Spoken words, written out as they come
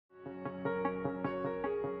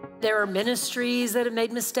There are ministries that have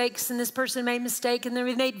made mistakes, and this person made a mistake, and then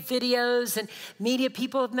we've made videos, and media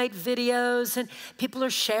people have made videos, and people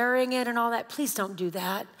are sharing it and all that. Please don't do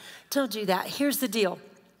that. Don't do that. Here's the deal.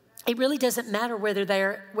 It really doesn't matter whether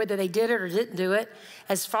they did it or didn't do it.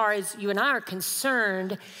 As far as you and I are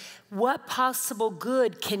concerned, what possible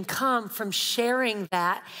good can come from sharing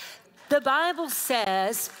that? The Bible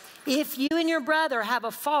says, if you and your brother have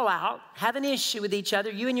a fallout, have an issue with each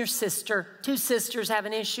other, you and your sister, two sisters have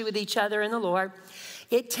an issue with each other in the Lord,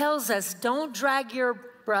 it tells us don't drag your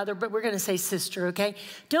brother, but we're going to say sister, okay?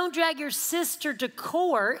 Don't drag your sister to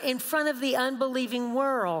court in front of the unbelieving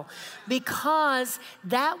world, because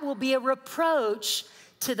that will be a reproach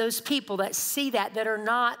to those people that see that are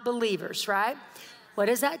not believers, right? What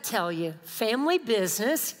does that tell you? Family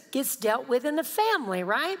business gets dealt with in the family,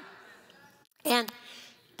 right? And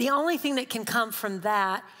the only thing that can come from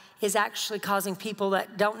that is actually causing people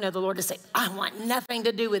that don't know the Lord to say, I want nothing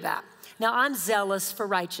to do with that. Now, I'm zealous for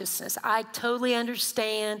righteousness. I totally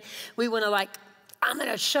understand. We want to I'm going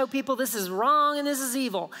to show people this is wrong and this is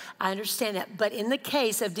evil. I understand that. But in the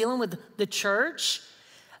case of dealing with the church,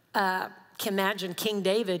 can imagine King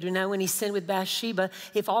David, when he sinned with Bathsheba,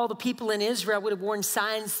 if all the people in Israel would have worn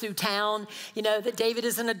signs through town, that David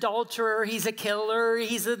is an adulterer, he's a killer,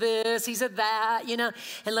 he's a this, he's a that,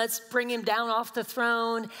 and let's bring him down off the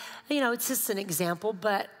throne. It's just an example,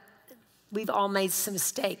 but we've all made some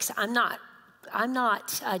mistakes. I'm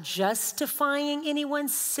not justifying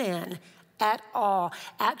anyone's sin at all.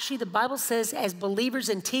 Actually, the Bible says as believers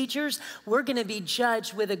and teachers, we're going to be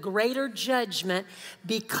judged with a greater judgment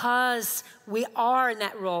because we are in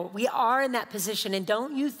that role. We are in that position. And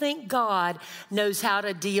don't you think God knows how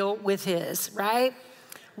to deal with his, right?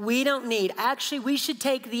 We don't need. Actually, we should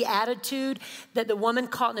take the attitude that the woman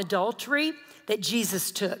caught in adultery that Jesus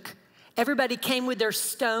took. Everybody came with their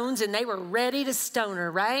stones and they were ready to stone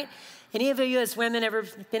her, right? Any of you as women ever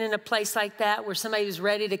been in a place like that where somebody was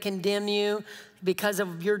ready to condemn you because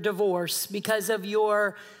of your divorce, because of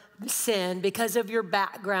your sin, because of your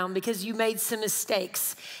background, because you made some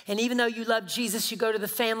mistakes? And even though you love Jesus, you go to the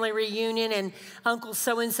family reunion and Uncle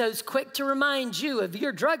so-and-so's quick to remind you of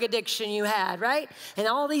your drug addiction you had, right? And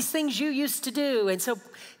all these things you used to do. And so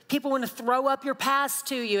people want to throw up your past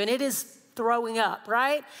to you, and it is throwing up,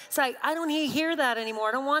 right? It's like, I don't need to hear that anymore.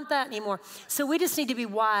 I don't want that anymore. So we just need to be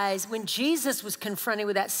wise. When Jesus was confronted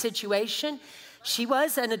with that situation, she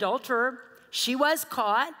was an adulterer. She was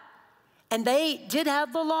caught, and they did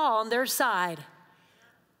have the law on their side.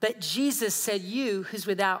 But Jesus said, you who's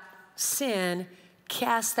without sin,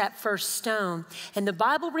 cast that first stone. And the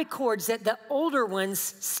Bible records that the older ones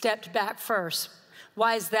stepped back first.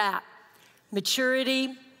 Why is that?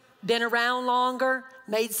 Maturity, been around longer,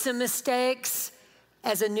 made some mistakes.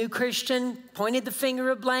 As a new Christian, pointed the finger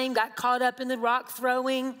of blame, got caught up in the rock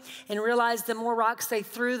throwing, and realized the more rocks they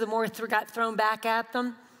threw, the more got thrown back at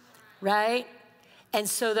them, right? And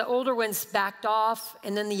so the older ones backed off,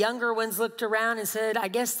 and then the younger ones looked around and said, I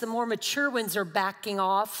guess the more mature ones are backing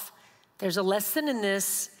off. There's a lesson in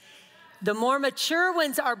this. The more mature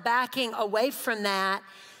ones are backing away from that,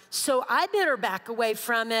 so I better back away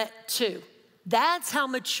from it too. That's how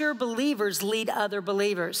mature believers lead other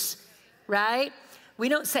believers, right? We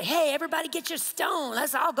don't say, hey, everybody get your stone.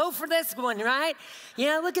 Let's all go for this one, right?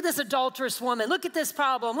 Look at this adulterous woman. Look at this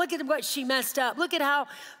problem. Look at what she messed up. Look at how,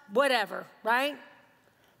 whatever, right?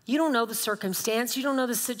 You don't know the circumstance. You don't know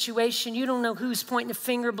the situation. You don't know who's pointing the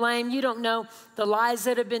finger blame. You don't know the lies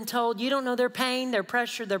that have been told. You don't know their pain, their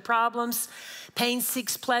pressure, their problems. Pain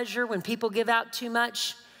seeks pleasure. When people give out too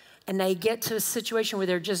much, and they get to a situation where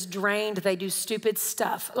they're just drained, they do stupid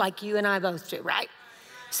stuff like you and I both do, right?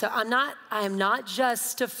 So I am not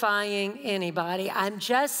justifying anybody. I'm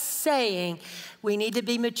just saying we need to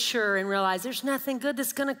be mature and realize there's nothing good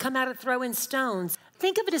that's going to come out of throwing stones.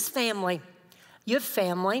 Think of it as family. You have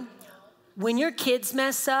family. When your kids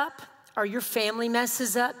mess up or your family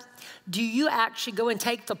messes up, do you actually go and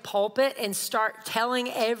take the pulpit and start telling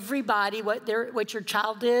everybody what your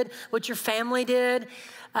child did, what your family did?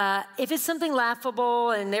 If it's something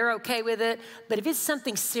laughable and they're okay with it, but if it's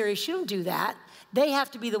something serious, you don't do that. They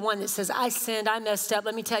have to be the one that says, I sinned, I messed up,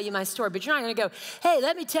 let me tell you my story. But you're not going to go, hey,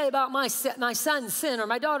 let me tell you about my son's sin or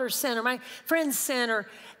my daughter's sin or my friend's sin.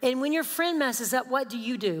 And when your friend messes up, what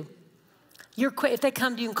do? You're quick. If they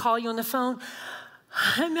come to you and call you on the phone,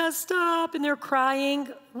 I messed up, and they're crying,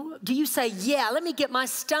 do you say, yeah, let me get my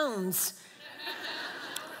stones?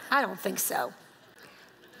 I don't think so.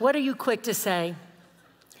 What are you quick to say?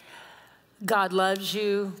 God loves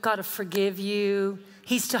you. God will forgive you.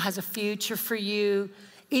 He still has a future for you.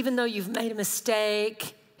 Even though you've made a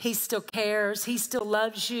mistake, he still cares. He still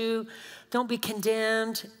loves you. Don't be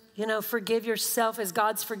condemned. You know, forgive yourself as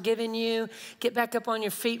God's forgiven you. Get back up on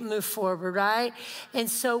your feet and move forward, right? And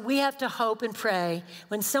so we have to hope and pray.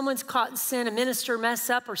 When someone's caught in sin, a minister mess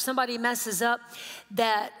up or somebody messes up,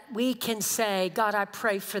 that we can say, God, I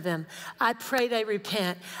pray for them. I pray they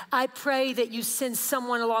repent. I pray that you send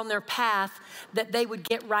someone along their path that they would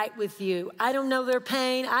get right with you. I don't know their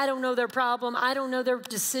pain. I don't know their problem. I don't know their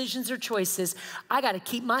decisions or choices. I got to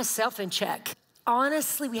keep myself in check.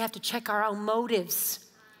 Honestly, we have to check our own motives.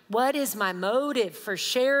 What is my motive for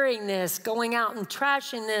sharing this, going out and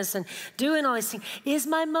trashing this and doing all these things? Is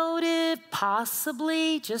my motive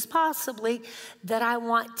possibly, just possibly, that I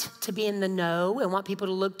want to be in the know and want people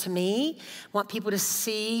to look to me, want people to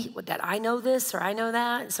see that I know this or I know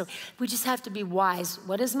that? So we just have to be wise.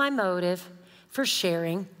 What is my motive for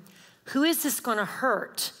sharing? Who is this going to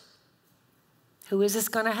hurt? Who is this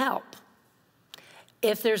going to help?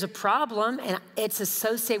 If there's a problem and it's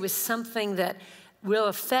associated with something that will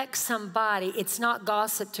affect somebody, it's not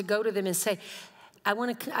gossip to go to them and say,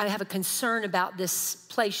 I have a concern about this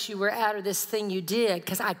place you were at or this thing you did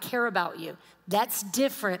because I care about you. That's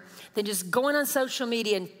different than just going on social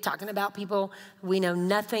media and talking about people we know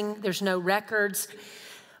nothing, there's no records.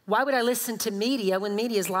 Why would I listen to media when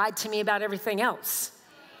media's lied to me about everything else?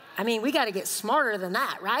 I mean, we got to get smarter than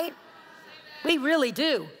that, right? We really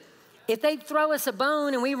do. If they throw us a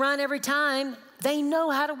bone and we run every time, they know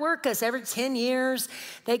how to work us. Every 10 years,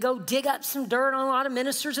 they go dig up some dirt on a lot of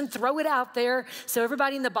ministers and throw it out there so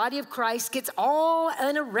everybody in the body of Christ gets all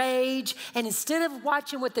in a rage. And instead of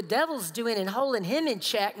watching what the devil's doing and holding him in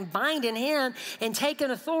check and binding him and taking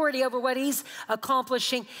authority over what he's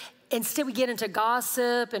accomplishing, instead we get into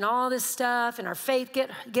gossip and all this stuff, and our faith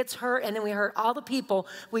gets hurt, and then we hurt all the people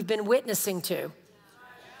we've been witnessing to,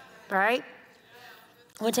 right?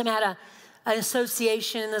 One time I had an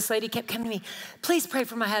association, and this lady kept coming to me, please pray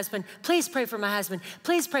for my husband. Please pray for my husband.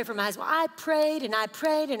 Please pray for my husband. I prayed and I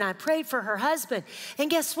prayed and I prayed for her husband.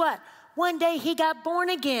 And guess what? One day he got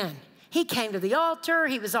born again. He came to the altar.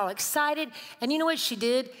 He was all excited. And you know what she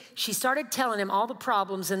did? She started telling him all the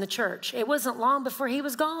problems in the church. It wasn't long before he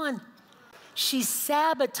was gone. She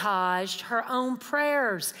sabotaged her own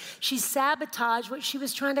prayers. She sabotaged what she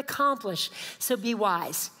was trying to accomplish. So be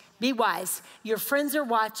wise. Be wise. Your friends are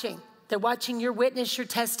watching. They're watching your witness, your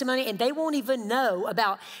testimony, and they won't even know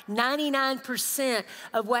about 99%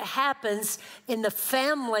 of what happens in the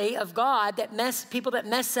family of God people that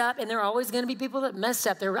mess up, and there are always going to be people that mess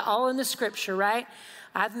up. They're all in the scripture, right?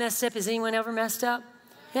 I've messed up. Has anyone ever messed up?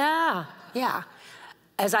 Yeah.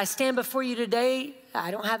 As I stand before you today,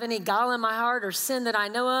 I don't have any gall in my heart or sin that I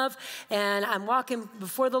know of, and I'm walking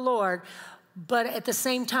before the Lord. But at the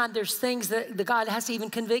same time, there's things that God has to even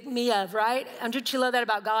convict me of, right? Don't you love that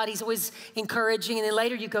about God? He's always encouraging. And then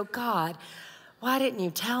later you go, God, why didn't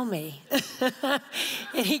you tell me?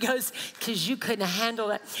 And he goes, because you couldn't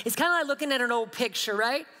handle it. It's kind of like looking at an old picture,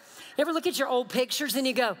 right? You ever look at your old pictures and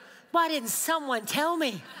you go, why didn't someone tell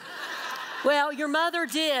me? Well, your mother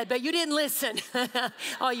did, but you didn't listen.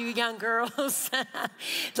 All you young girls,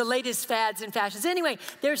 the latest fads and fashions. Anyway,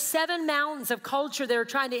 there's 7 mountains of culture that are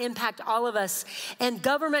trying to impact all of us, and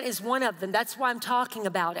government is one of them. That's why I'm talking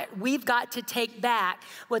about it. We've got to take back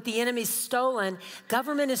what the enemy's stolen.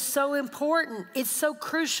 Government is so important. It's so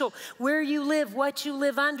crucial. Where you live, what you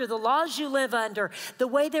live under, the laws you live under, the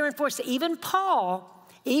way they're enforced. Even Paul,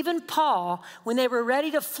 when they were ready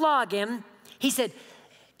to flog him, he said,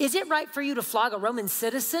 is it right for you to flog a Roman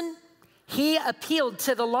citizen? He appealed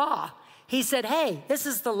to the law. He said, hey, this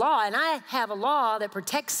is the law, and I have a law that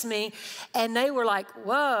protects me. And they were like,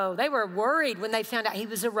 whoa, they were worried when they found out he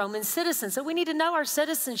was a Roman citizen. So we need to know our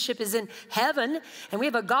citizenship is in heaven, and we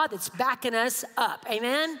have a God that's backing us up,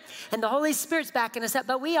 amen? And the Holy Spirit's backing us up.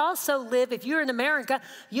 But we also live, if you're in America,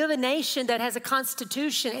 you have a nation that has a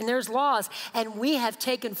constitution, and there's laws. And we have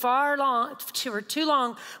taken far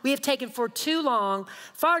too long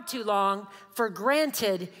for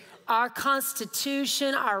granted our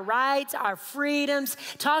Constitution, our rights, our freedoms.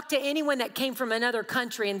 Talk to anyone that came from another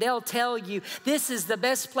country and they'll tell you this is the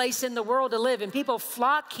best place in the world to live, and people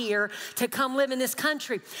flock here to come live in this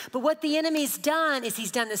country. But what the enemy's done is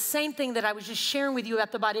he's done the same thing that I was just sharing with you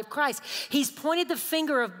about the body of Christ. He's pointed the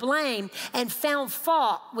finger of blame and found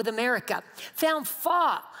fault with America. Found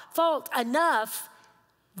fault enough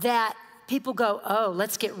that people go, oh,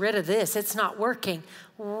 let's get rid of this. It's not working.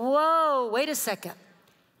 Whoa, wait a second.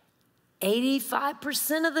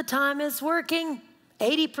 85% of the time it's working,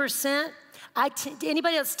 80%.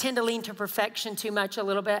 Anybody else tend to lean to perfection too much a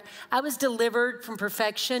little bit? I was delivered from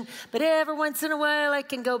perfection, but every once in a while I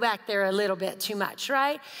can go back there a little bit too much,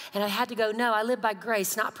 right? And I had to go, no, I live by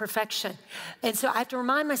grace, not perfection. And so I have to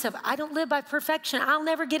remind myself, I don't live by perfection. I'll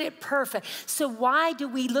never get it perfect. So why do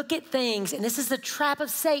we look at things, and this is the trap of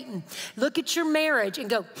Satan, look at your marriage and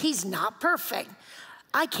go, he's not perfect.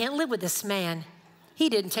 I can't live with this man. He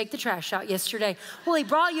didn't take the trash out yesterday. Well, he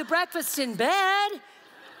brought you breakfast in bed.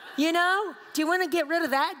 You know, do you want to get rid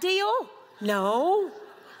of that deal? No,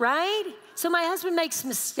 right? So my husband makes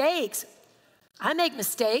mistakes. I make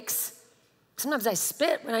mistakes. Sometimes I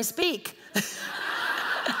spit when I speak.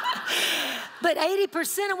 But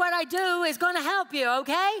 80% of what I do is going to help you,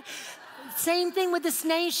 okay? Same thing with this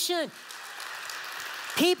nation.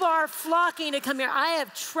 People are flocking to come here. I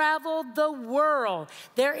have traveled the world.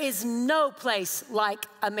 There is no place like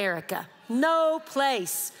America. No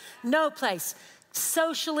place. No place.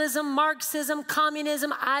 Socialism, Marxism,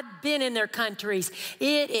 communism, I've been in their countries.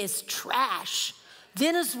 It is trash.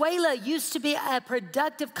 Venezuela used to be a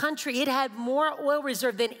productive country. It had more oil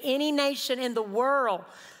reserve than any nation in the world.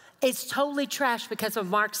 It's totally trash because of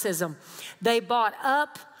Marxism. They bought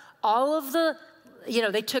up all of the,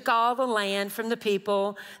 they took all the land from the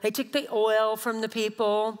people. They took the oil from the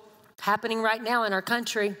people. Happening right now in our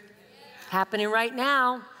country. Happening right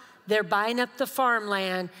now. They're buying up the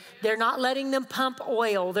farmland. They're not letting them pump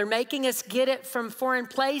oil. They're making us get it from foreign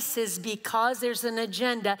places because there's an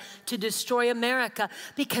agenda to destroy America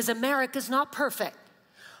because America's not perfect.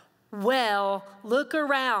 Well, look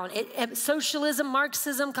around. Socialism,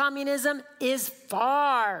 Marxism, communism is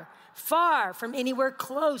far, far from anywhere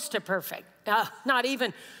close to perfect. Not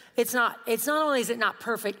even, it's not only is it not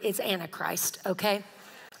perfect, it's Antichrist, okay?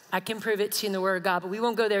 I can prove it to you in the Word of God, but we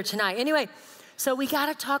won't go there tonight. Anyway, so we got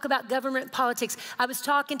to talk about government politics. I was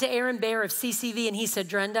talking to Aaron Bear of CCV, and he said,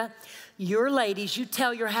 Drenda, your ladies, you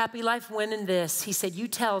tell your Happy Life women this. He said, you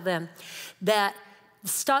tell them that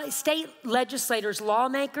state legislators,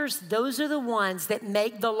 lawmakers, those are the ones that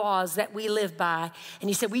make the laws that we live by. And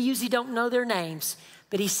he said, we usually don't know their names.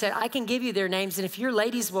 But he said, I can give you their names, and if your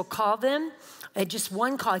ladies will call them, just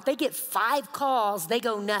one call. If they get 5 calls, they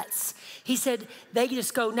go nuts. He said, they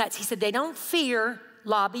just go nuts. He said, they don't fear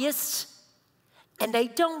lobbyists. And they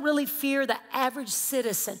don't really fear the average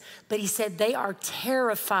citizen. But he said they are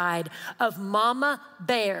terrified of mama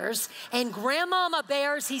bears. And grandmama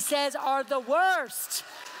bears, he says, are the worst.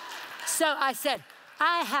 So I said,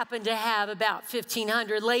 I happen to have about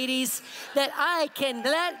 1,500 ladies that I can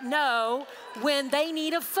let know when they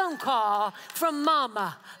need a phone call from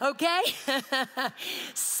mama, okay?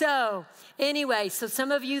 So anyway, so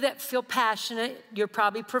some of you that feel passionate, you're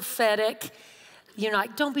probably prophetic. You're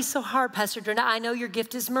like, don't be so hard, Pastor Drenda. I know your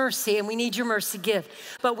gift is mercy, and we need your mercy gift.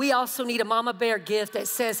 But we also need a mama bear gift that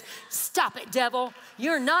says, stop it, devil.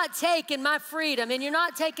 You're not taking my freedom, and you're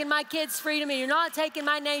not taking my kids' freedom, and you're not taking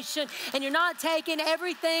my nation, and you're not taking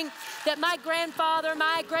everything that my grandfather,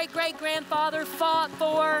 my great-great-grandfather fought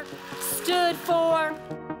for, stood for.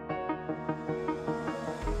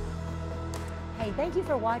 Hey, thank you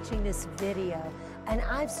for watching this video. And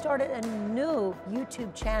I've started a new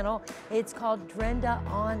YouTube channel. It's called Drenda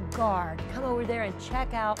on Guard. Come over there and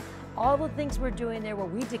check out all the things we're doing there where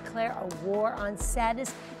we declare a war on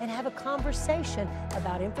sadness and have a conversation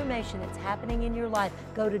about information that's happening in your life.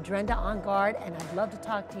 Go to Drenda on Guard, and I'd love to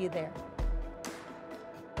talk to you there.